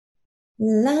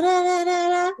La, da, da,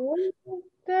 da,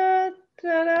 Da, da, da, da,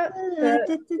 da, da, da,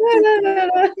 da, da, da,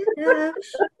 da. da.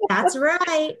 That's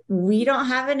right. We don't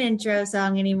have an intro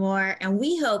song anymore, and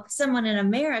we hope someone in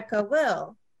America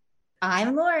will.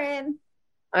 I'm Lauren,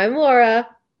 I'm Laura,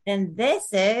 and this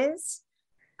is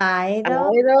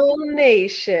Idol. Idol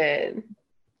Nation.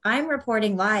 I'm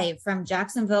reporting live from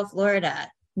Jacksonville,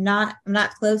 Florida. I'm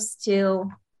not close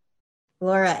to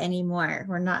Laura anymore.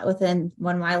 We're not within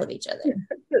 1 mile of each other.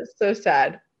 That's so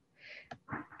sad.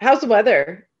 How's the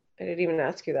weather? I didn't even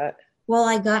ask you that. Well,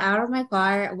 I got out of my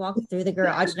car, walked through the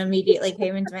garage, and immediately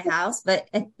came into my house. But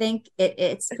I think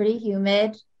it's pretty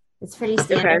humid. It's pretty Okay.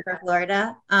 standard for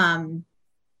Florida.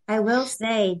 I will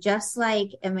say, just like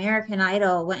American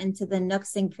Idol went into the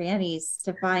nooks and crannies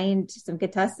to find some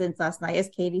contestants last night, as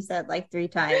Katie said like 3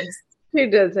 times, She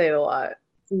did say it a lot.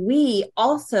 we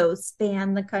also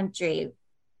span the country,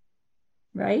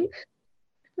 right?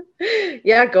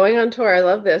 Yeah, going on tour. I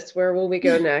love this. Where will we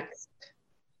go next?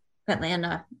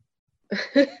 Atlanta.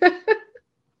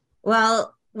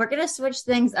 Well, we're going to switch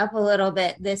things up a little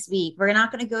bit this week. We're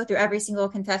not going to go through every single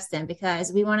contestant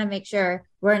because we want to make sure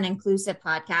we're an inclusive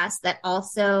podcast that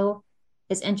also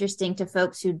is interesting to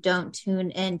folks who don't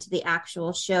tune into the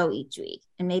actual show each week.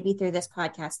 And maybe through this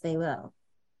podcast, they will.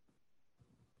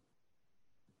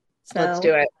 Let's So,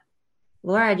 do it.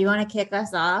 Laura, do you want to kick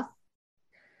us off?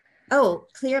 Oh,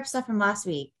 clear up stuff from last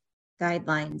week.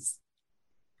 Guidelines.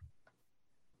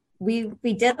 We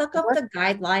did look up the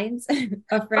guidelines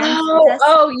of friends contest.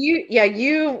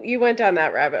 You went down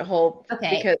that rabbit hole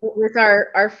Okay. because with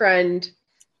our friend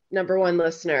number one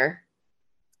listener,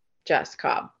 Jess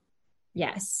Cobb.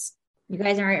 Yes. You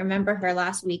guys might remember her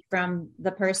last week from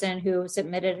the person who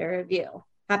submitted a review.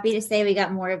 Happy to say we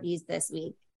got more reviews this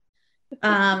week.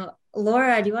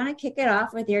 Laura, do you want to kick it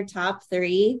off with your top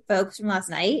 3 folks from last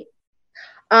night?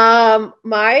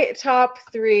 My top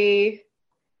 3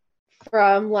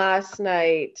 from last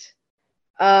night.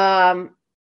 Okay.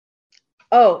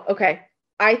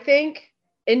 I think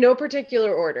in no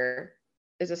particular order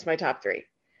is this my top 3.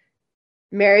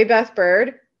 Mary Beth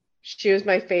Bird, she was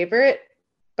my favorite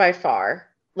by far.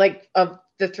 Like of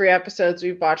the 3 episodes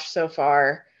we've watched so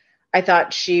far, I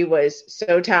thought she was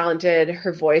so talented.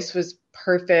 Her voice was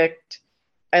perfect.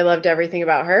 I loved everything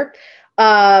about her.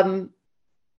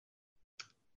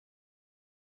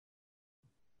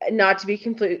 Not to be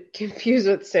completely confused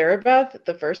with Sarah Beth,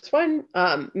 the first one.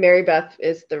 Mary Beth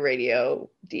is the radio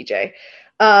DJ.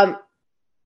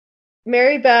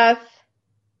 Mary Beth,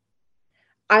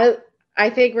 I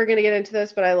think we're gonna get into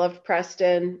this, but I loved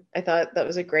Preston. I thought that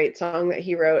was a great song that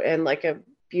he wrote and like a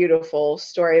beautiful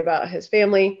story about his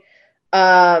family.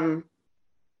 And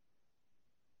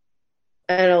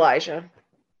Elijah.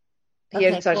 He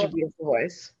Okay, had such a cool. beautiful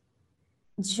voice.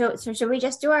 So should we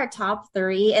just do our top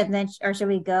 3 and then, or should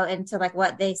we go into like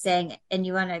what they sang and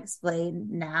you want to explain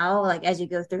now, like as you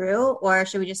go through, or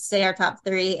should we just say our top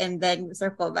 3 and then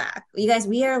circle back? You guys,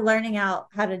 we are learning out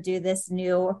how to do this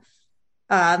new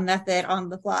method on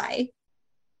the fly.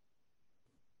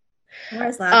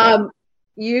 Where's laughing?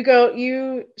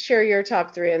 You share your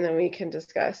top 3 and then we can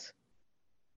discuss.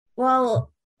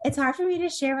 Well, it's hard for me to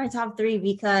share my top 3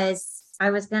 because I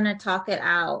was gonna talk it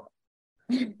out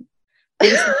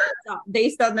based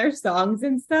based on their songs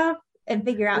and stuff and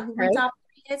figure out who my Okay. top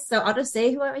 3 is. So I'll just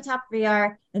say who my top 3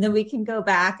 are, and then we can go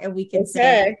back and we can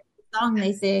say Okay. the song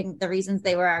they sing, the reasons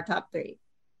they were our top 3.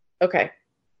 Okay.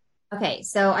 Okay,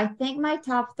 so I think my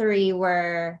top 3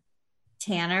 were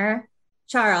Tanner,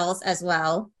 Charles as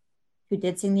well, who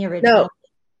did sing the No, original.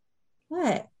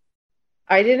 What?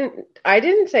 I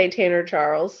didn't say Tanner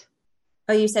Charles.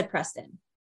 Oh, you said Preston.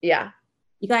 Yeah.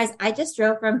 You guys, I just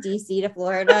drove from DC to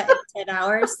Florida in 10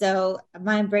 hours, so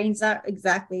my brain's not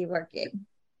exactly working.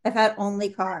 I've had only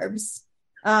carbs.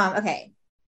 Okay.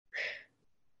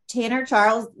 Tanner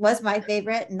Charles was my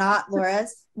favorite, not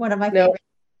Laura's, one of my No. favorites.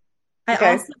 I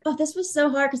Okay. also, oh, this was so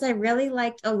hard because I really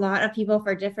liked a lot of people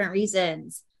for different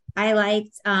reasons. I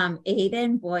liked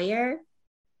Aiden Boyer.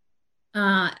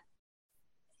 Uh,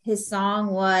 his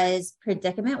song was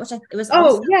Predicament, it was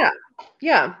also, Oh, yeah.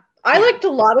 Yeah. I yeah. liked a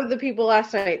lot of the people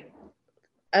last night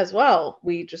as well.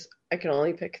 I can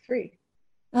only pick 3.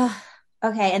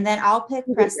 Okay, and then I'll pick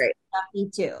You did Preston great. Duffy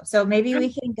too. So maybe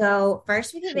we can go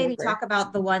first. We can maybe Sure. talk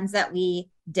about the ones that we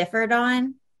differed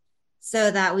on, so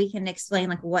that we can explain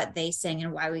like what they sing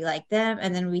and why we like them,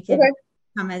 and then we can Okay.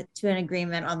 come to an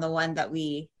agreement on the one that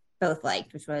we both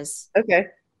liked, which was Okay.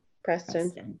 Preston.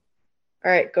 Preston.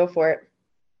 All right, go for it.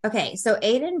 Okay, so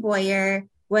Aiden Boyer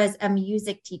was a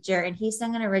music teacher, and he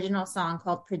sang an original song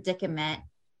called Predicament.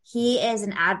 He is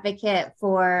an advocate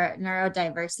for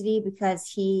neurodiversity because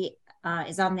he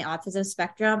is on the autism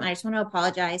spectrum. And I just want to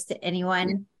apologize to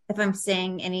anyone if I'm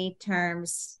saying any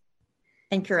terms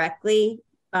incorrectly.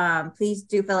 Please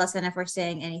do fill us in if we're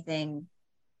saying anything,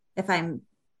 if I'm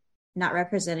not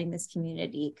representing this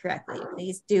community correctly.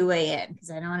 Please do weigh in because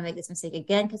I don't want to make this mistake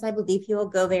again because I believe he will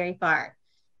go very far.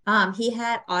 He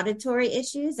had auditory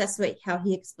issues. That's how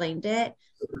he explained it.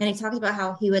 And he talked about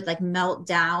how he would like melt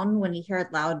down when he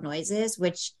heard loud noises,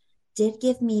 which did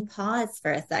give me pause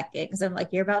for a second because I'm like,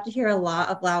 you're about to hear a lot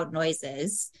of loud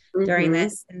noises during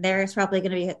this, and there's probably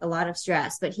going to be a lot of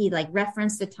stress. But he like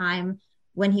referenced the time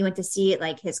when he went to see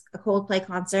like his Coldplay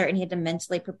concert and he had to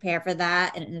mentally prepare for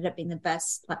that, and it ended up being the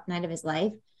best night of his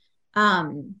life.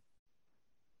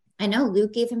 I know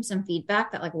Luke gave him some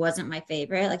feedback that like wasn't my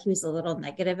favorite. Like he was a little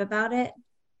negative about it.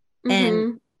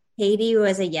 And Katie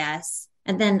was a yes.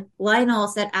 And then Lionel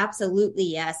said absolutely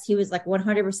yes. He was like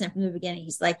 100% from the beginning.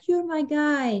 He's like, you're my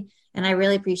guy. And I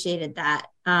really appreciated that.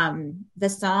 The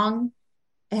song,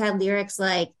 it had lyrics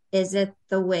like, is it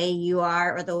the way you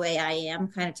are or the way I am?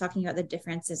 Kind of talking about the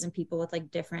differences in people with like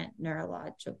different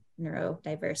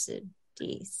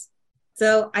neurodiversities.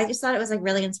 So I just thought it was like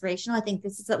really inspirational. I think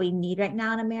this is what we need right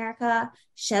now in America.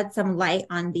 Shed some light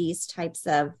on these types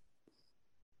of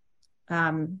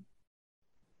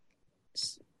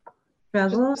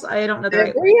struggles. I don't know the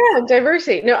right word. Yeah,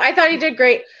 diversity. No, I thought he did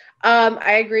great.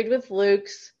 I agreed with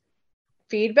Luke's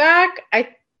feedback.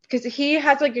 Because he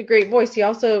has like a great voice. He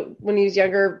also, when he was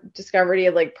younger, discovered he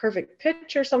had like perfect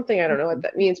pitch or something. I don't know what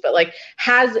that means, but like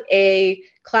has a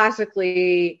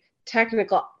classically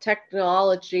technological,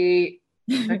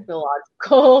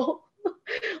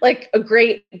 like a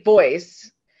great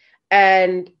voice.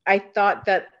 And I thought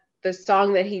that the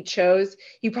song that he chose,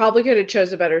 he probably could have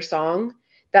chose a better song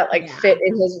that like fit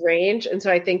in his range. And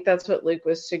so I think that's what Luke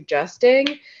was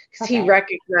suggesting. Because he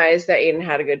recognized that Aiden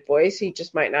had a good voice. He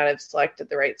just might not have selected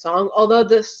the right song. Although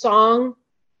the song,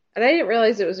 and I didn't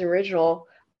realize it was original,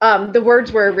 the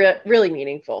words were really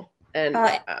meaningful. And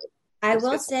I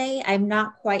will say I'm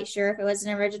not quite sure if it was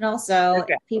an original. So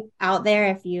people out there,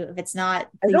 if it's not,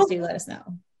 please do let us know.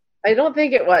 I don't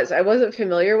think it was. I wasn't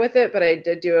familiar with it, but I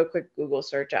did do a quick Google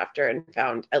search after and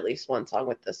found at least one song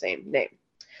with the same name.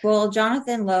 Well,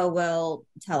 Jonathan Lowe will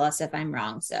tell us if I'm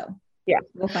wrong. So yeah,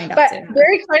 we'll find out but soon.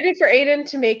 Very excited for Aiden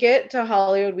to make it to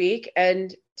Hollywood Week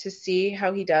and to see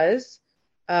how he does.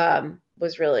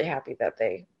 Was really happy that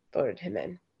they voted him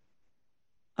in.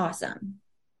 Awesome.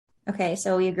 Okay,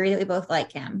 so we agree that we both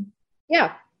like him.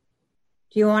 Yeah.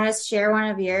 Do you want to share one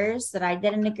of yours that I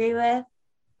didn't agree with?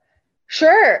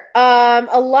 Sure.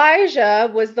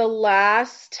 Elijah was the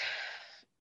last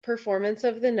performance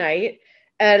of the night,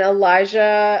 and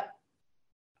Elijah,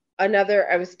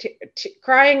 I was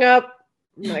crying up.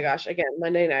 Oh my gosh, again,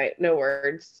 Monday night, no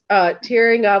words.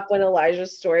 Tearing up when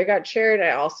Elijah's story got shared.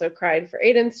 I also cried for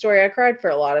Aiden's story. I cried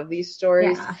for a lot of these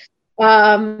stories. Yeah.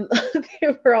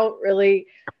 They were all really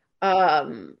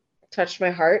touched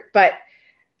my heart. But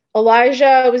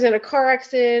Elijah was in a car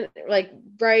accident like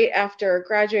right after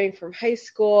graduating from high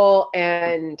school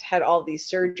and had all these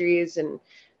surgeries and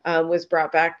was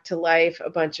brought back to life a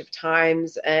bunch of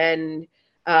times and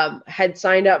had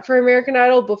signed up for American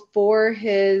Idol before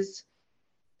his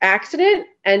accident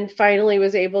and finally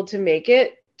was able to make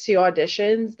it to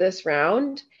auditions this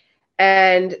round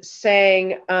and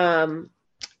sang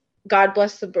God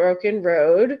Bless the Broken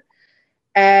Road,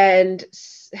 and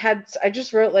had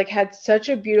such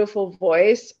a beautiful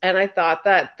voice. And I thought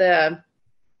that the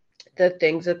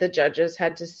things that the judges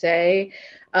had to say,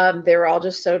 they were all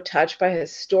just so touched by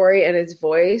his story and his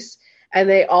voice. And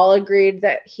they all agreed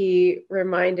that he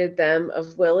reminded them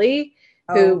of Willie,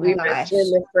 who we mentioned in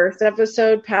the first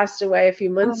episode, passed away a few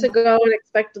months ago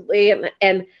unexpectedly.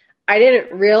 And I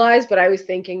didn't realize, but I was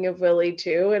thinking of Willie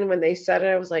too. And when they said it,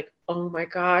 I was like, oh my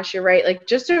gosh, you're right. Like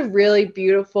just a really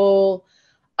beautiful,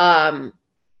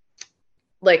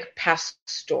 like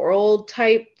pastoral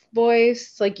type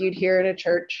voice, like you'd hear in a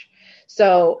church.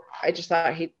 So I just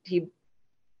thought he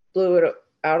blew it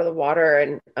out of the water,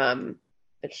 and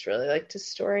I just really liked his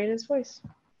story and his voice.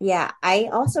 Yeah, I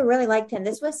also really liked him.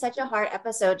 This was such a hard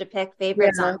episode to pick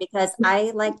favorites on because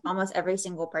I liked almost every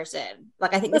single person.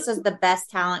 Like, I think this was the best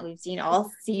talent we've seen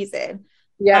all season.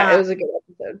 Yeah, it was a good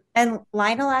episode. And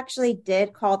Lionel actually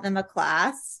did call them a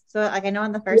class. So, like, I know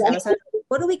in the first episode,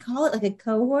 what do we call it? Like a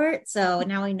cohort? So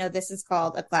now we know this is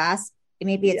called a class.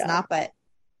 Maybe it's not, but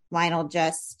Lionel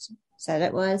just said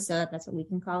it was. So that's what we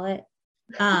can call it.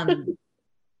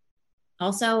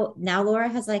 Also, now Laura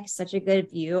has like such a good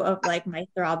view of like my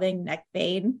throbbing neck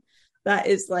vein. That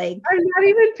is like, I'm not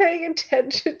even paying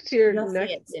attention to your neck.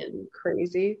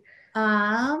 Crazy.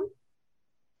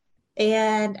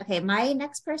 And okay, my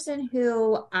next person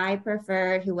who I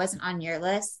preferred, who wasn't on your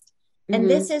list, and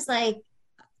this Hmm. is like,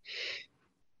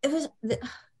 it was,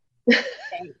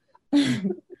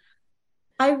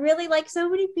 I really like so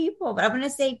many people, but I'm going to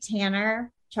say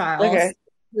Tanner Okay. Charles,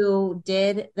 who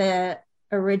did the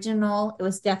original. It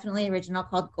was definitely original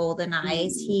called Golden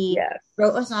Eyes. He Yes.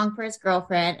 wrote a song for his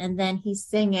girlfriend and then he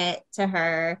sang it to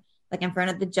her, like in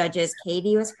front of the judges.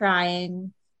 Katie was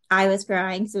crying. I was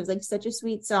crying. So it was like such a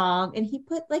sweet song. And he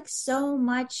put like so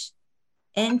much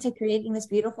into creating this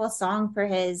beautiful song for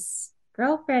his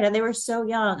girlfriend. And they were so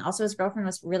young. Also, his girlfriend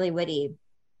was really witty.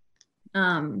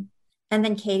 Um, and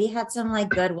then Katie had some like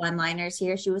good one-liners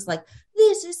here. She was like,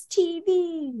 "This is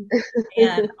TV,"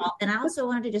 and I also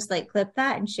wanted to just like clip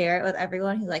that and share it with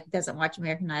everyone who like doesn't watch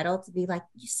American Idol to be like,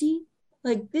 "You see,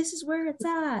 like this is where it's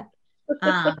at."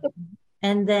 Um,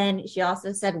 and then she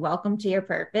also said, "Welcome to your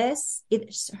purpose." Either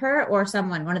her or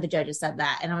someone, one of the judges said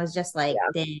that, and I was just like,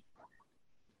 Yeah. "Dang."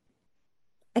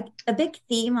 A big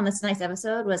theme on this nice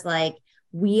episode was like,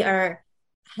 we are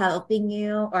helping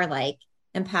you or like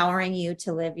empowering you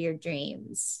to live your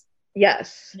dreams.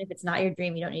 Yes. And if it's not your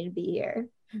dream, you don't need to be here.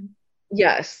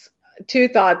 Yes. Two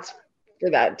thoughts for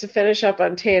that to finish up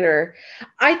on Tanner.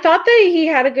 I thought that he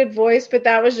had a good voice, but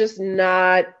that was just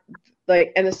not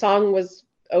like, and the song was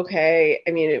okay.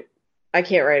 I mean, I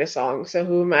can't write a song, so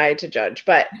who am I to judge?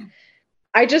 But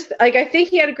I just like, I think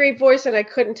he had a great voice, and I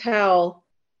couldn't tell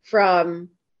from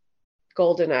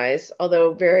Golden Eyes,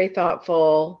 although very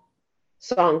thoughtful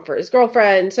song for his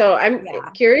girlfriend. So I'm Yeah.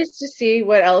 curious to see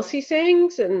what else he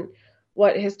sings and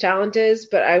what his talent is,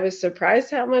 but I was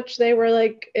surprised how much they were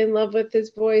like in love with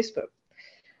his voice. But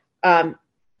um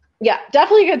yeah,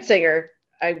 definitely a good singer.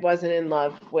 I wasn't in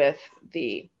love with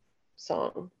the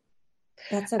song.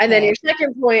 That's And then okay. your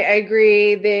second point, I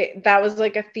agree. That was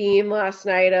like a theme last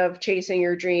night of chasing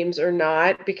your dreams or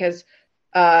not, because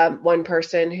one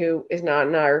person who is not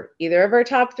in our either of our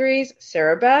top threes,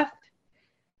 Sarah Beth,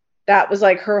 that was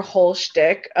like her whole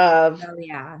shtick of Oh,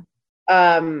 yeah.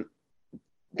 um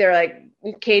they're like,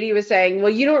 Katie was saying, well,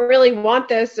 you don't really want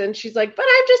this, and she's like, but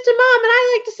I'm just a mom and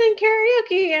I like to sing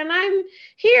karaoke and I'm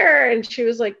here, and she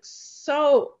was like,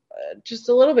 so just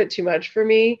a little bit too much for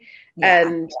me. Yeah.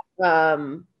 And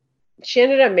she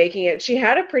ended up making it. She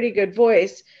had a pretty good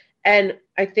voice, and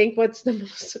I think what's the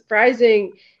most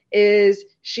surprising is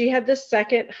she had the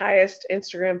second highest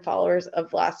Instagram followers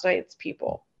of last night's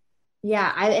people.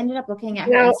 Yeah. I ended up looking at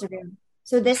her Now, Instagram.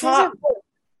 So this is a, top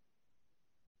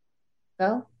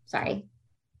oh, sorry.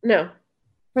 no,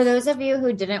 For those of you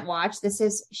who didn't watch,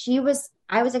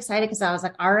 I was excited because I was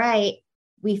like, all right,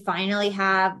 we finally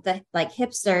have the like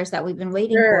hipsters that we've been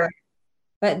waiting sure, for.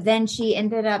 But then she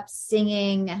ended up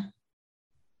singing.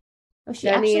 Oh,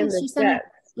 Benny and the she sung, Jets.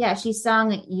 yeah, she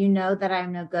sung "You Know That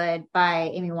I'm No Good"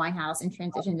 by Amy Winehouse and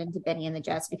transitioned into Benny and the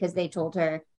Jets because they told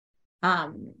her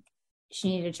um she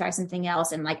needed to try something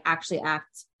else and like actually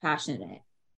act passionate.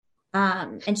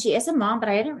 And she is a mom, but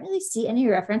I didn't really see any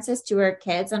references to her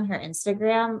kids on her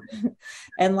Instagram.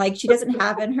 And like she doesn't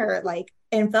have in her like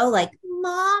info like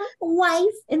mom, wife,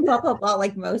 and blah blah blah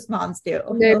like most moms do.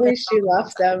 No Maybe offense to all she the moms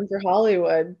left out them for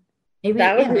Hollywood. there. Maybe,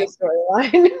 That would yeah, be a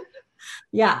storyline.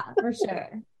 yeah, for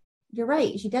sure. You're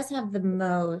right. She does have the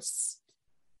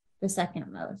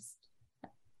second most.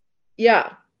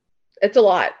 Yeah, it's a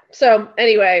lot. So,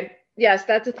 anyway, yes,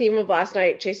 that's a theme of last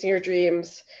night, chasing your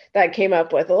dreams. That came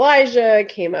up with Elijah,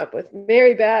 came up with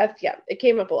Mary Beth. Yeah, it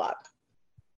came up a lot.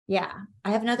 Yeah,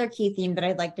 I have another key theme that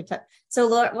I'd like to touch. So,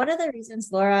 Laura, one of the reasons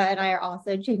Laura and I are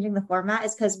also changing the format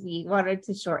is because we wanted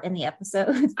to shorten the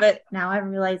episodes, but now I'm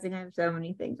realizing I have so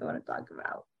many things I want to talk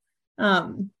about.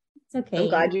 It's I'm okay.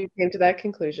 glad you came to that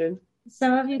conclusion.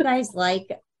 Some of you guys like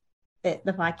the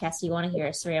podcast, you want to hear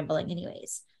us rambling,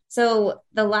 anyways. So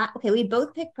okay, we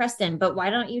both picked Preston, but why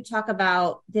don't you talk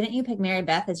about? Didn't you pick Mary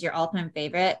Beth as your all-time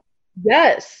favorite?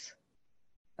 Yes.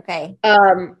 Okay,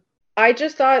 I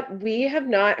just thought we have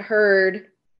not heard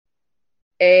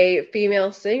a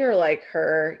female singer like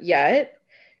her yet.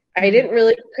 I mm-hmm.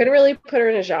 couldn't really put her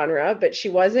in a genre, but she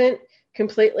wasn't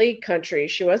completely country.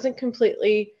 She wasn't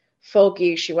completely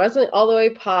folky. She wasn't all the way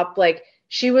pop. Like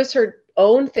she was her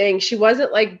own thing. She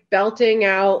wasn't like belting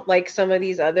out like some of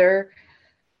these other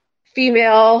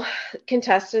female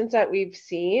contestants that we've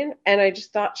seen. And I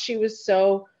just thought she was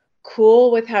so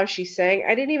cool with how she sang.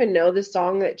 I didn't even know the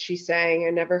song that she sang.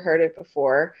 I never heard it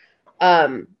before.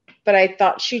 But I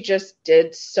thought she just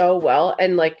did so well.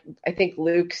 And like I think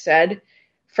Luke said,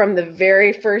 from the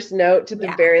very first note to the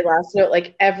Yeah, very last note,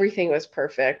 like everything was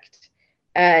perfect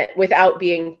without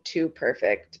being too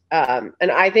perfect. And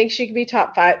I think she could be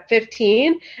top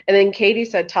 15. And then Katie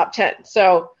said top 10.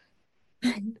 So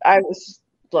I was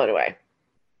blown away.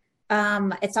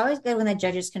 It's always good when the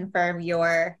judges confirm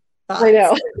your I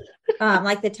thoughts. know.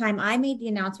 Like the time I made the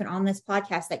announcement on this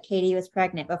podcast that Katie was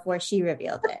pregnant before she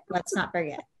revealed it. Let's not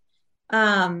forget.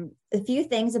 A few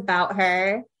things about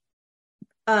her.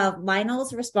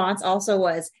 Lionel's response also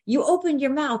was, "You opened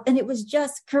your mouth and it was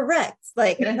just correct."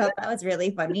 Like, and I thought that was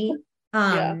really funny.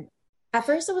 Yeah. At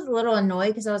first I was a little annoyed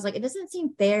because I was like, it doesn't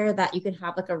seem fair that you can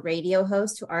have like a radio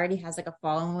host who already has like a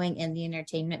following in the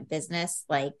entertainment business,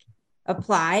 like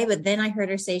apply. But then I heard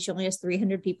her say she only has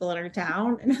 300 people in her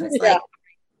town. And I was Yeah. like,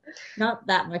 not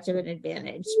that much of an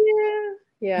advantage.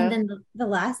 Yeah. And Yeah. then the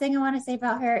last thing I want to say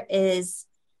about her is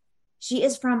she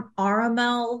is from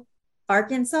Armel,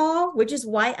 Arkansas, which is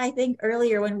why I think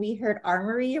earlier when we heard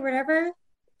Armory or whatever,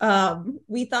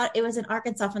 we thought it was in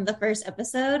Arkansas from the first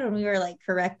episode when we were like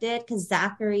corrected because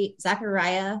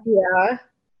Zachariah Yeah.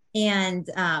 and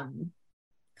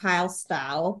Kyle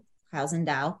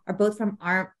Zendow are both from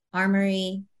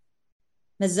Armory,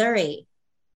 Missouri.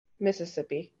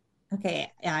 Mississippi.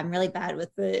 Okay, yeah, I'm really bad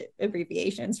with the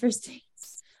abbreviations for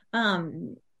states.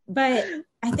 But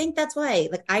I think that's why,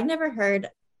 like, I've never heard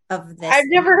of this. I've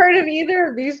never heard of either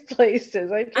of these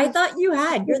places. I thought you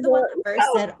had. You're the one that first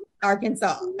said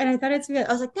Arkansas, and I thought it's weird.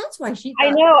 I was like, that's why she. I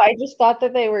know. I just thought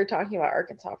that they were talking about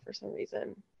Arkansas for some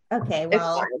reason. Okay,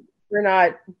 well, we're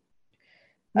not.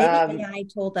 Maybe AI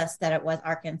told us that it was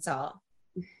Arkansas.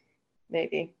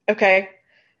 Maybe. Okay.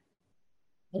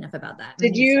 Enough about that.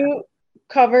 Did you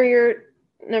cover your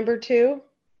number 2?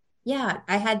 Yeah,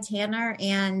 I had Tanner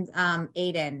and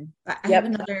Aiden. I Yep. have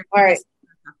another. All right.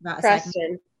 About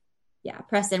Preston. Yeah,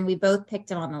 Preston. We both picked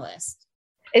him on the list.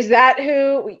 Is that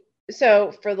who?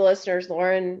 So for the listeners,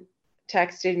 Lauren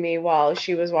texted me while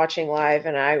she was watching live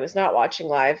and I was not watching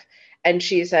live. And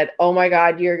she said, "Oh my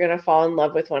God, you're going to fall in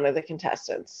love with one of the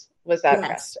contestants." Was that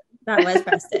Preston? That was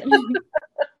Preston.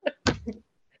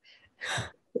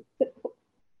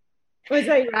 Was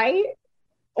I right?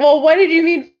 Well, what did you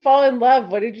mean fall in love?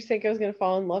 What did you think I was going to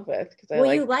fall in love with?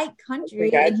 Because you like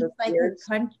country,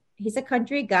 and he's a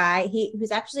country guy.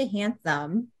 Who's actually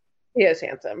handsome. He is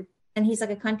handsome, and he's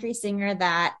like a country singer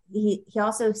that he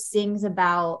also sings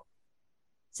about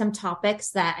some topics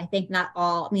that I think not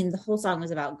all. I mean, the whole song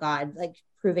was about God, like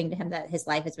proving to him that his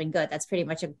life has been good. That's pretty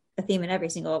much a theme in every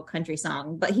single country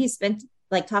song. But he's been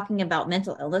like talking about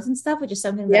mental illness and stuff, which is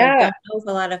something that I don't know if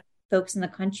a lot of folks in the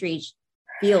country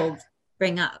field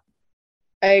bring up.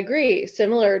 I agree.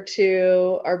 Similar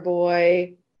to our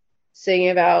boy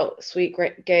singing about sweet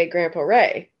gay Grandpa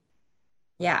Ray.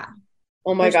 Yeah.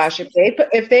 Oh my gosh! If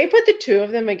they put the two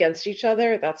of them against each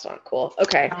other, that's not cool.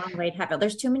 Okay.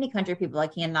 There's too many country people. I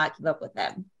cannot keep up with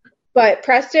them. But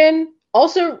Preston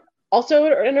also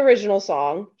an original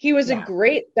song. That was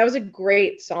a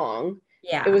great song.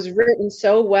 Yeah. It was written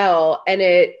so well, and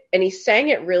he sang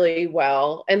it really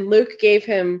well. And Luke gave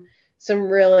him some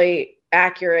really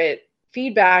accurate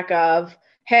feedback of,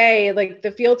 hey, like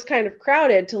the field's kind of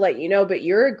crowded to let you know, but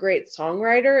you're a great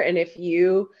songwriter. And if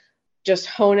you just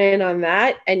hone in on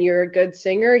that and you're a good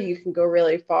singer, you can go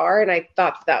really far. And I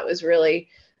thought that was really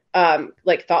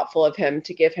like thoughtful of him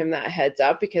to give him that heads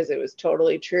up, because it was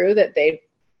totally true that they've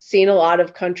seen a lot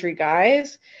of country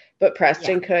guys, but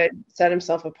Preston could set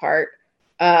himself apart.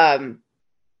 Sad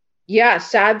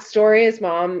story. His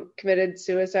mom committed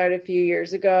suicide a few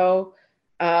years ago,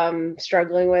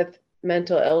 struggling with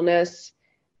mental illness.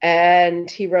 And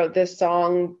he wrote this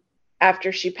song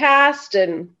after she passed,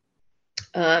 and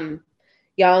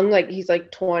young, like he's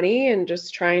like 20 and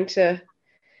just trying to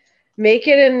make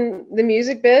it in the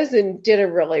music biz, and did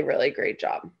a really, really great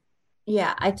job.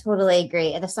 Yeah, I totally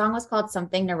agree. The song was called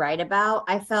Something to Write About.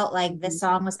 I felt like the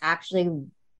song was actually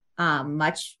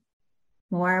much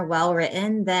more well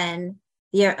written than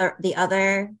the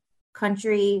other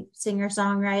country singer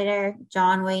songwriter,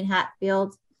 John Wayne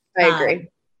Hatfield. I agree.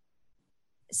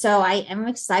 So I am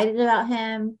excited about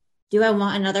him. Do I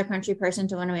want another country person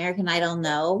to win American Idol?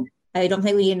 No. I don't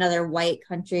think we need another white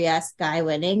country-esque guy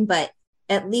winning, but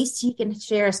at least he can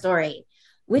share a story,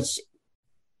 which,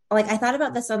 like, I thought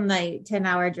about this on the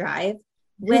 10-hour drive.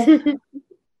 With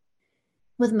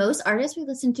most artists we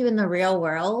listen to in the real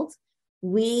world,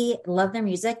 we love their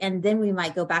music, and then we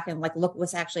might go back and like look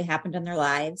what's actually happened in their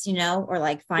lives, or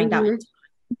like find out.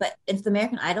 But in the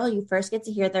American Idol, you first get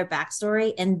to hear their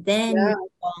backstory, and then you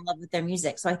fall in love with their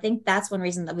music. So I think that's one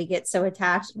reason that we get so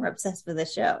attached and we're obsessed with the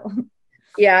show.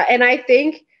 Yeah, and I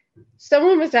think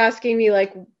someone was asking me,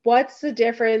 like, what's the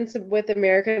difference with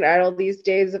American Idol these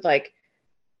days of, like,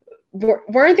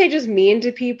 weren't they just mean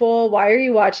to people? Why are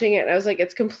you watching it? And I was like,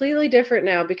 it's completely different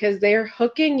now, because they're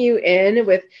hooking you in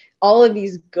with all of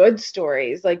these good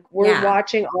stories. Like, we're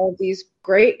watching all of these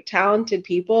great, talented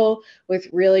people with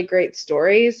really great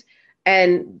stories,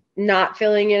 and not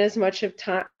filling in as much of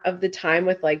the time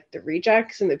with like the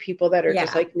rejects and the people that are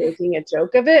just Yeah. like making a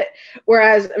joke of it.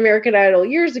 Whereas American Idol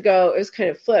years ago, it was kind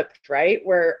of flipped, right?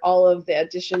 Where all of the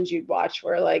auditions you'd watch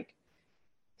were like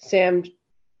Sam,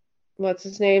 what's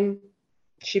his name?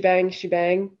 Shebang.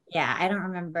 Yeah, I don't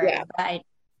remember, Yeah, but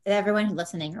everyone who's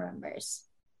listening remembers.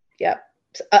 yeah.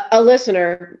 A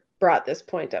listener brought this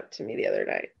point up to me the other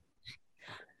night.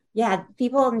 Yeah,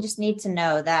 people just need to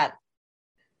know that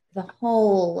the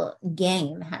whole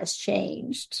game has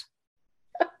changed.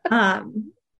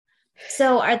 Um,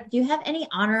 so do you have any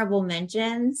honorable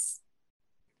mentions?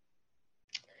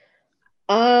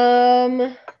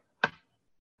 Um,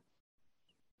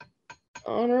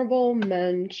 Honorable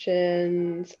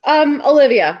mentions.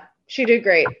 Olivia, she did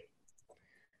great.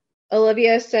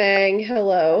 Olivia sang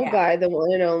Hello Yeah. by the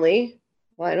one and only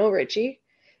Lionel Richie.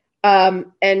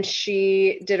 And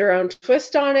she did her own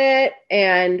twist on it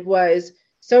and was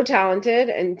so talented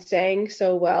and sang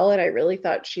so well. And I really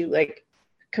thought she like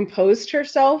composed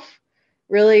herself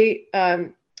really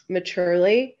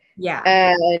maturely. Yeah.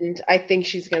 And I think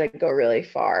she's going to go really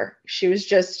far. She was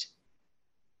just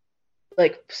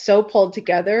like so pulled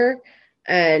together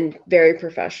and very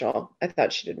professional. I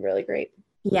thought she did really great.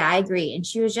 Yeah, I agree. And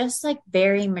she was just like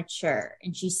very mature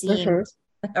and she seemed Mhm.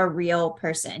 like a real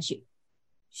person.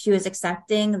 She was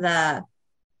accepting the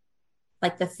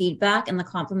feedback and the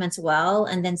compliments well,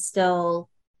 and then still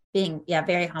being, yeah,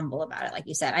 very humble about it. Like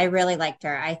you said, I really liked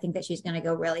her. I think that she's going to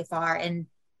go really far. And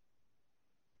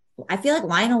I feel like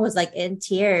Lionel was like in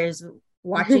tears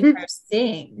watching her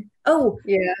sing.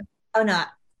 Yeah. Oh no,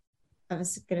 I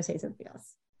was going to say something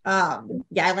else.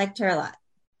 Yeah, I liked her a lot.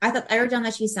 I wrote down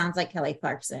that she sounds like Kelly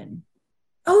Clarkson.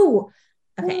 Oh,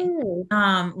 okay.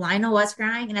 Oh. Lionel was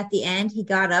crying, and at the end, he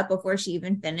got up before she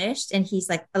even finished, and he's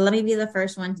like, "Let me be the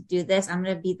first one to do this. I'm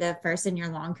gonna be the first in your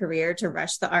long career to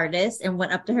rush the artist," and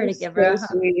went up to her to That's give her so a hug.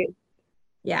 sweet.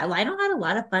 Yeah, Lionel had a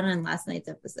lot of fun in last night's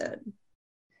episode.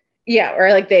 Yeah, or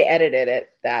like they edited it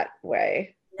that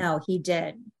way. No, he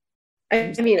did.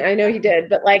 I mean, I know he did,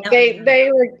 but I like know, I know.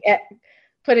 they were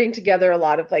putting together a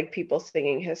lot of like people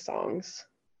singing his songs.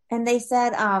 And they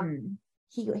said,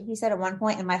 he said at one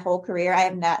point in my whole career, I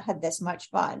have not had this much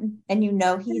fun. And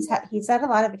he's had a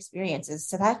lot of experiences.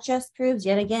 So that just proves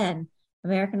yet again,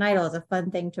 American Idol is a fun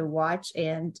thing to watch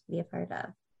and be a part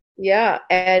of. Yeah,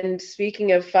 and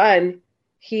speaking of fun,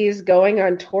 he's going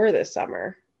on tour this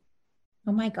summer.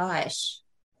 Oh my gosh.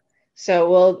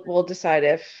 So we'll decide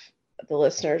if the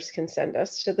listeners can send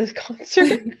us to this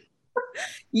concert.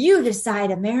 You decide,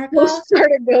 We'll America.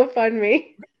 start a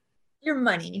GoFundMe. Your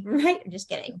money, right? I'm just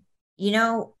kidding. You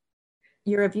know,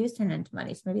 your reviews turn into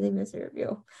money, so maybe leave us a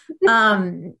review.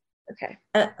 Okay.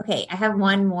 Okay, I have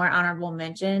one more honorable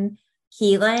mention.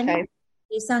 Keelan, Okay.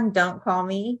 he sung Don't Call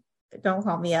Me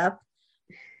Up.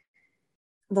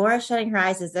 Laura shutting her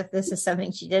eyes as if this is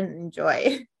something she didn't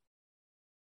enjoy.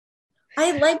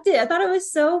 I liked it. I thought it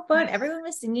was so fun. Everyone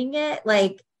was singing it.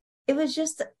 Like, it was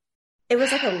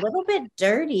like a little bit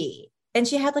dirty. And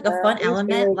she had like a fun That was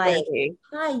element, really like, pretty.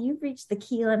 hi, you've reached the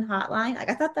Keelan hotline. Like,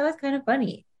 I thought that was kind of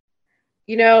funny.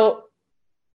 You know,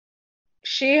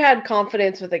 she had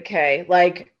confidence with a K,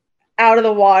 like out of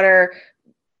the water,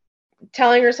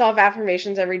 telling herself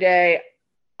affirmations every day.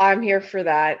 I'm here for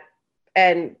that.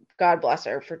 And God bless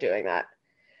her for doing that.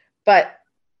 But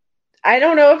I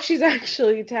don't know if she's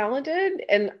actually talented.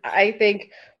 And I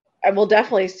think I will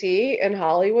definitely see in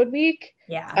Hollywood Week.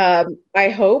 Yeah. I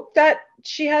hope that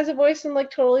she has a voice and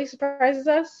like totally surprises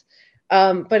us.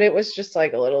 But it was just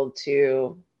like a little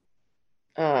too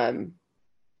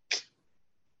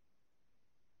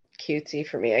cutesy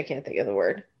for me. I can't think of the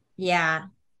word. Yeah.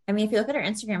 I mean, if you look at her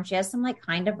Instagram, she has some like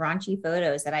kind of raunchy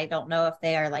photos that I don't know if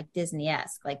they are like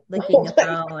Disney-esque, like licking a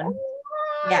phone.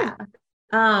 Yeah.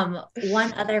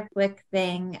 One other quick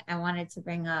thing I wanted to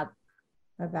bring up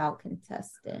about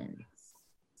contestants.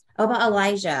 Oh, about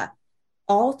Elijah.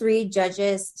 All three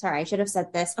judges, sorry, I should have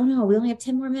said this. Oh no, we only have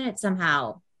 10 more minutes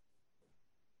somehow.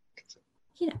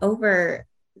 Over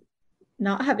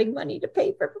not having money to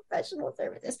pay for professional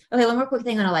services. Okay, one more quick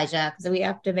thing on Elijah, because we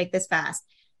have to make this fast.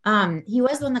 He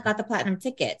was the one that got the platinum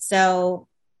ticket. So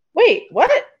Wait, what?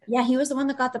 yeah, he was the one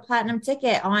that got the platinum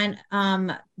ticket on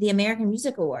the American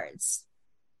Music Awards.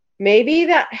 Maybe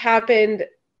that happened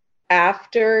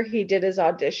after he did his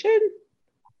audition.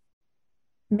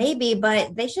 Maybe,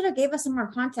 but they should have gave us some more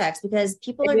context because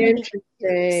people are going to be confused.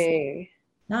 Interesting.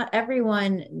 Not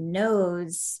everyone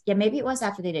knows. Yeah, maybe it was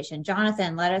after the audition.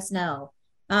 Jonathan, let us know.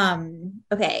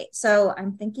 Okay, so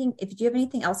I'm thinking if you have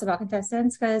anything else about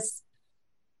contestants, because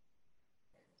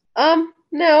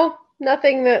No,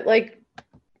 Nothing that like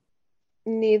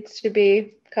needs to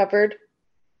be covered.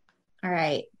 All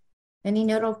right. Any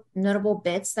notable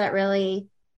bits that really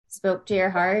spoke to your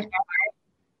heart?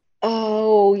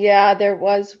 Oh yeah, there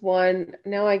was one.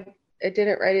 No, I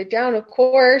didn't write it down, of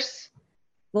course.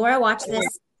 Laura watched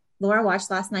this. Laura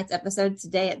watched last night's episode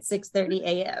today at 6:30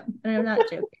 a.m. And I'm not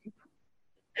joking.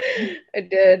 I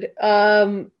did.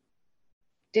 Damn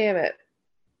it.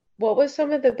 What was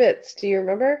some of the bits? Do you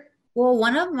remember? Well,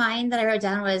 one of mine that I wrote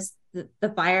down was the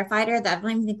firefighter. That I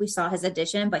don't even think we saw his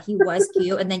audition, but he was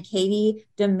cute. And then Katie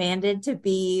demanded to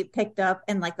be picked up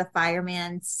in like the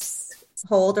fireman's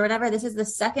hold or whatever. This is the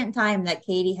second time that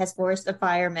Katie has forced a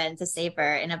fireman to save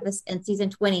her. And of this in season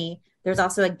 20, there's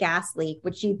also a gas leak,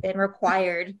 which she then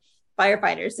required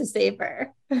firefighters to save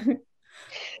her.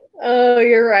 Oh,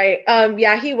 you're right.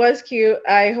 Yeah, he was cute.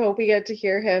 I hope we get to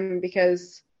hear him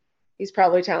because he's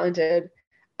probably talented.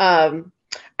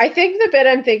 I think the bit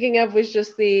I'm thinking of was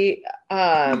just the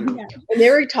when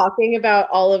they were talking about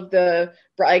all of the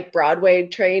like Broadway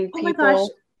trained Oh my gosh.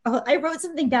 people. Oh, I wrote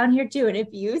something down here too. And if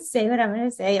you say what I'm going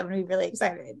to say, I'm going to be really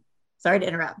excited. Sorry to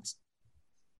interrupt.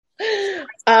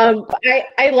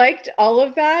 I liked all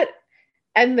of that.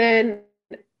 And then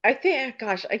I think,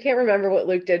 gosh, I can't remember what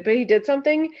Luke did, but he did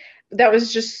something that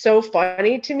was just so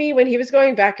funny to me when he was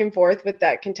going back and forth with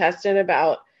that contestant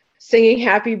about singing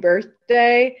happy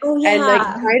birthday and like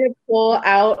trying to pull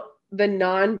out the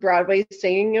non-Broadway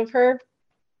singing of her.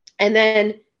 And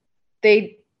then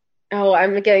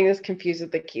I'm getting this confused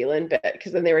with the Keelan bit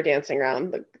because then they were dancing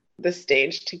around the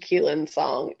stage to Keelan's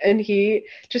song. And he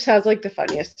just has like the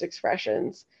funniest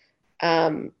expressions.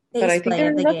 But I think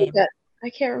there's another bit.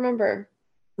 I can't remember.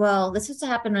 Well, this used to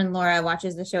happen when Laura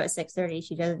watches the show at 6:30.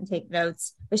 She doesn't take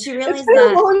notes, but she realized it's been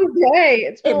a long day.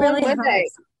 It's been a long Monday.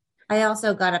 I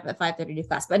also got up at 5:30 to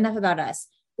class, but enough about us.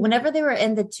 Whenever they were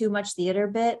in the too much theater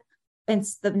bit, and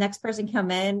the next person came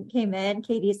in,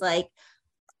 Katie's like,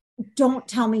 "Don't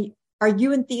tell me, are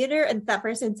you in theater?" And that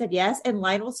person said yes, and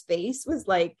Lionel's face was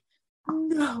like,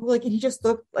 no, like, and he just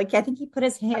looked like, I think he put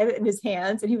his hand in his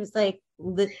hands, and he was like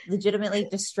legitimately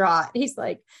distraught. He's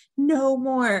like, no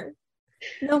more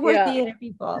theater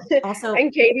people. Also,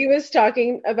 and Katie was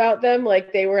talking about them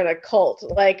like they were in a cult,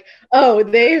 like, oh,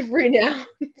 they've renounced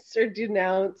or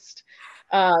denounced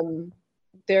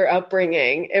their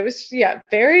upbringing. It was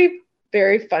very,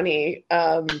 very funny.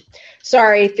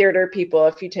 Sorry, theater people,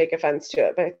 if you take offense to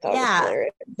it, but I thought it was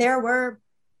hilarious.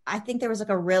 I think there was like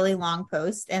a really long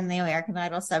post in the American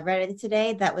Idol subreddit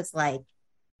today that was like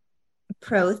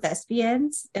pro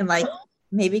thespians and like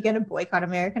maybe going to boycott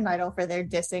American Idol for their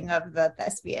dissing of the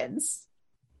thespians.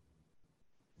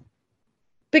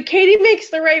 But Katie makes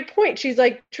the right point. She's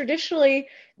like, traditionally,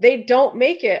 they don't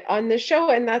make it on the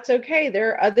show, and that's okay.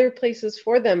 There are other places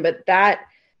for them, but that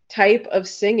type of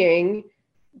singing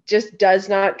just does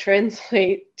not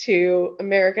translate to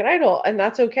American Idol, and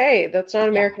that's okay. That's not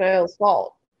American Idol's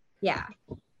fault. Yeah.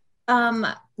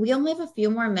 We only have a few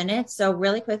more minutes, so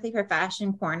really quickly for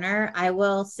Fashion Corner, I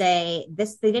will say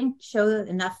this: they didn't show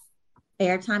enough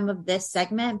airtime of this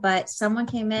segment, but someone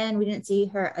came in, we didn't see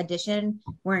her audition,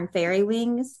 wearing fairy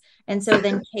wings, and so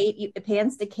then it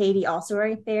pans to Katie also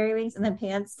wearing fairy wings, and then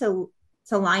pans to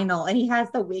Lionel, and he has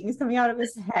the wings coming out of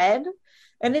his head,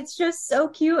 and it's just so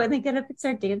cute. And they get up and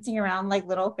start dancing around like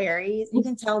little fairies. You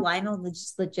can tell Lionel is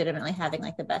just legitimately having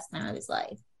like the best time of his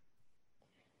life.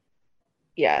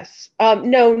 Yes.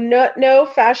 No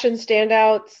fashion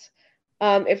standouts.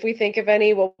 If we think of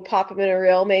any, we'll pop them in a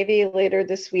reel maybe later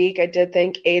this week. I did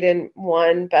think Aiden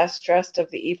won Best Dressed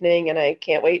of the Evening, and I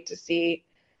can't wait to see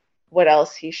what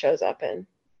else he shows up in.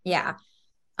 Yeah.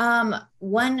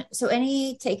 So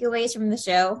any takeaways from the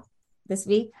show this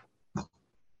week?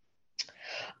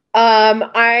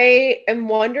 I am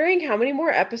wondering how many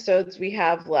more episodes we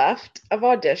have left of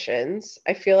auditions.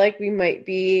 I feel like we might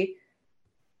be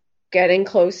getting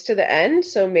close to the end,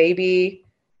 so maybe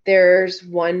there's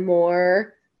one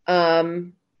more,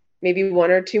 maybe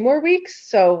 1 or 2 more weeks,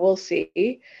 so we'll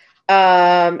see.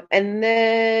 And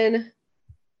then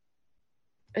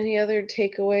any other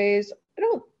takeaways? I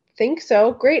don't think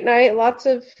so. Great night, lots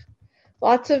of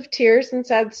tears and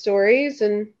sad stories,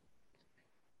 and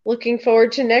looking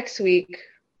forward to next week.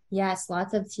 Yes,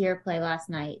 lots of tear play last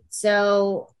night.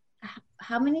 So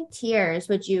how many tears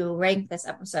would you rank this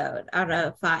episode out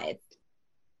of 5?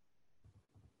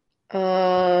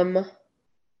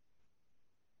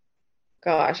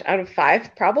 Gosh, out of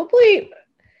 5, probably.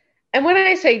 And when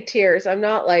I say tears, I'm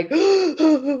not like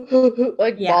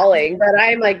bawling, but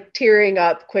I'm like tearing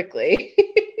up quickly.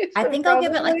 I think I'll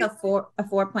give it like a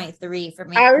 4.3 for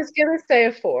me. I was gonna say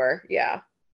a 4, yeah.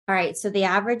 All right, so the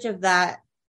average of that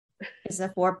is a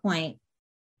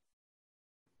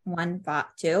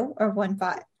 4.152 or What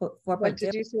 4.2.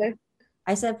 did you say?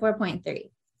 I said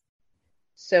 4.3.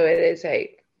 So it is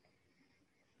a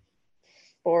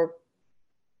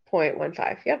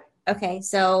 4.15. Yep. Okay,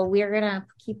 so we're gonna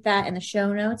keep that in the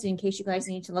show notes in case you guys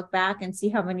need to look back and see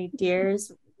how many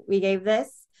tiers we gave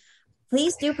this.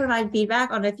 Please do provide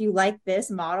feedback on if you like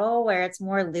this model where it's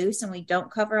more loose and we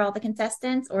don't cover all the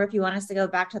contestants, or if you want us to go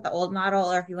back to the old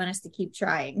model, or if you want us to keep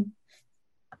trying.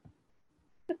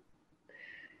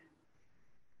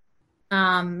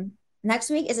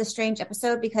 Next week is a strange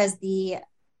episode because the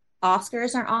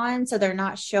Oscars are on, so they're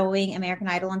not showing American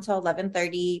Idol until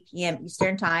 11:30 p.m.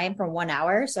 Eastern time for 1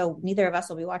 hour. So neither of us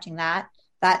will be watching that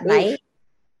Oof. night.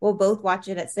 We'll both watch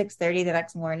it at 6:30 the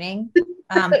next morning.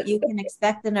 You can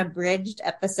expect an abridged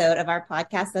episode of our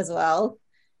podcast as well.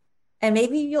 And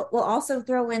maybe we'll also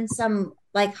throw in some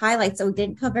like highlights that we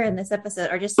didn't cover in this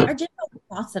episode, or just our general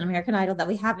thoughts on American Idol that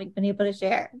we haven't been able to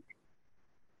share.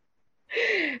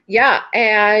 Yeah,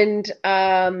 and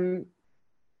I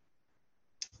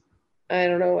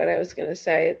don't know what I was going to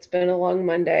say. It's been a long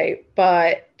Monday,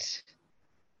 but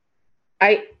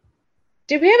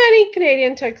did we have any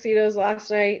Canadian tuxedos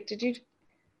last night? Did you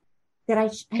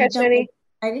catch any?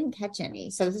 I didn't catch any.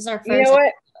 So this is our first. You know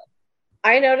what?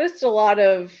 I noticed a lot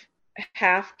of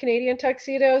half Canadian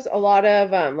tuxedos, a lot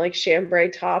of like chambray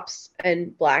tops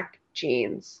and black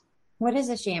jeans. What is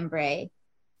a chambray?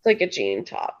 It's like a jean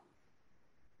top.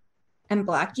 And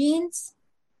black jeans?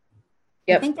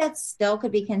 Yep. I think that still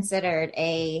could be considered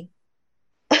a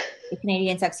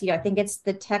Canadian tuxedo. I think it's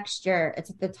the texture, it's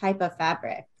the type of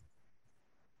fabric.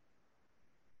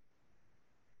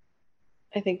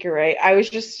 I think you're right. I was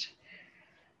just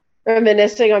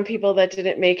reminiscing on people that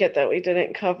didn't make it that we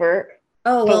didn't cover.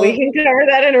 Oh, well, but we can cover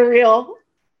that in a reel.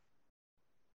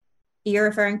 You're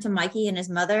referring to Mikey and his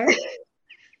mother?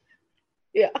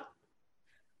 Yeah.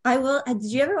 I will. Did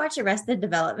you ever watch Arrested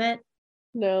Development?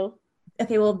 No.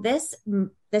 Okay, well, this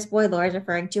boy Laura's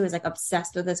referring to is like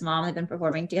obsessed with his mom. They've been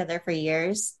performing together for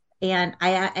years. And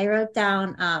I wrote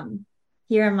down,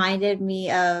 he reminded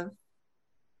me of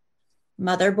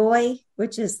Mother Boy,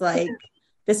 which is like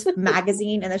this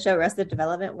magazine in the show Arrested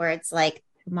Development where it's like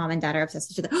mom and dad are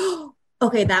obsessed with each other.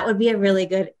 Okay, that would be a really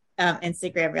good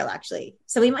Instagram reel, actually.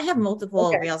 So we might have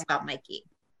multiple reels about Mikey.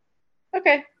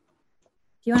 Okay. Do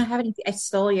you want to have anything? I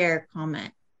stole your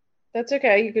comment. That's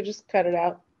okay. You could just cut it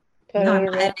out. No, I'm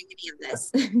not editing any of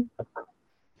this.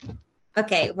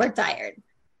 Okay, we're tired.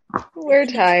 We're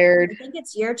tired. I think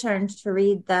it's your turn to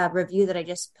read the review that I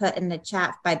just put in the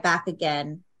chat by Back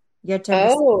Again. Your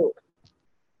turn. Oh.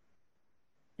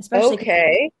 Especially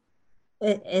okay.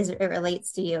 It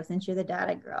relates to you since you're the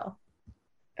data girl.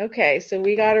 Okay, so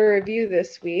we got a review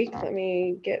this week. Let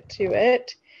me get to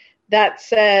it. That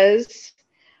says,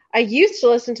 I used to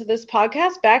listen to this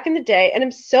podcast back in the day, and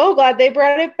I'm so glad they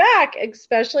brought it back,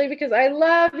 especially because I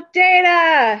love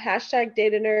data. Hashtag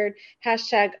data nerd.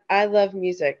 Hashtag I love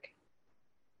music.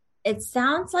 It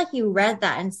sounds like you read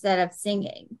that instead of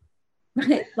singing.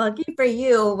 Lucky for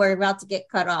you, we're about to get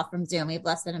cut off from Zoom. We have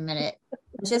less than a minute.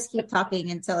 Let's just keep talking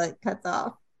until it cuts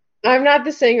off. I'm not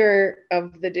the singer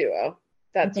of the duo.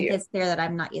 That's you. I think it's clear that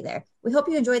I'm not either. We hope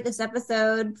you enjoyed this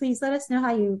episode. Please let us know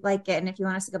how you like it. And if you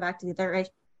want us to go back to the third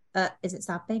is it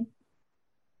stopping?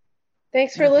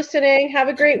 Thanks for listening. Have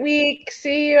a great week.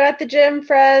 See you at the gym,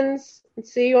 friends. And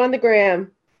see you on the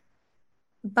gram.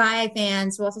 Bye,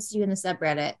 fans. We'll also see you in the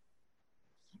subreddit.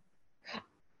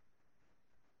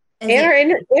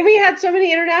 And we had so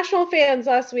many international fans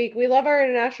last week. We love our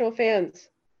international fans.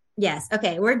 Yes.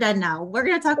 Okay, we're done now. We're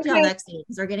going to talk to y'all next week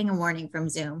because we're getting a warning from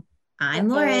Zoom. I'm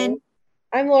Lauren.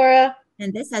 I'm Laura.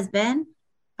 And this has been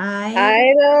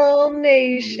Idol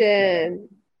Nation.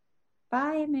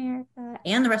 Bye, America.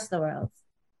 And the rest of the world.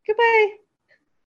 Goodbye.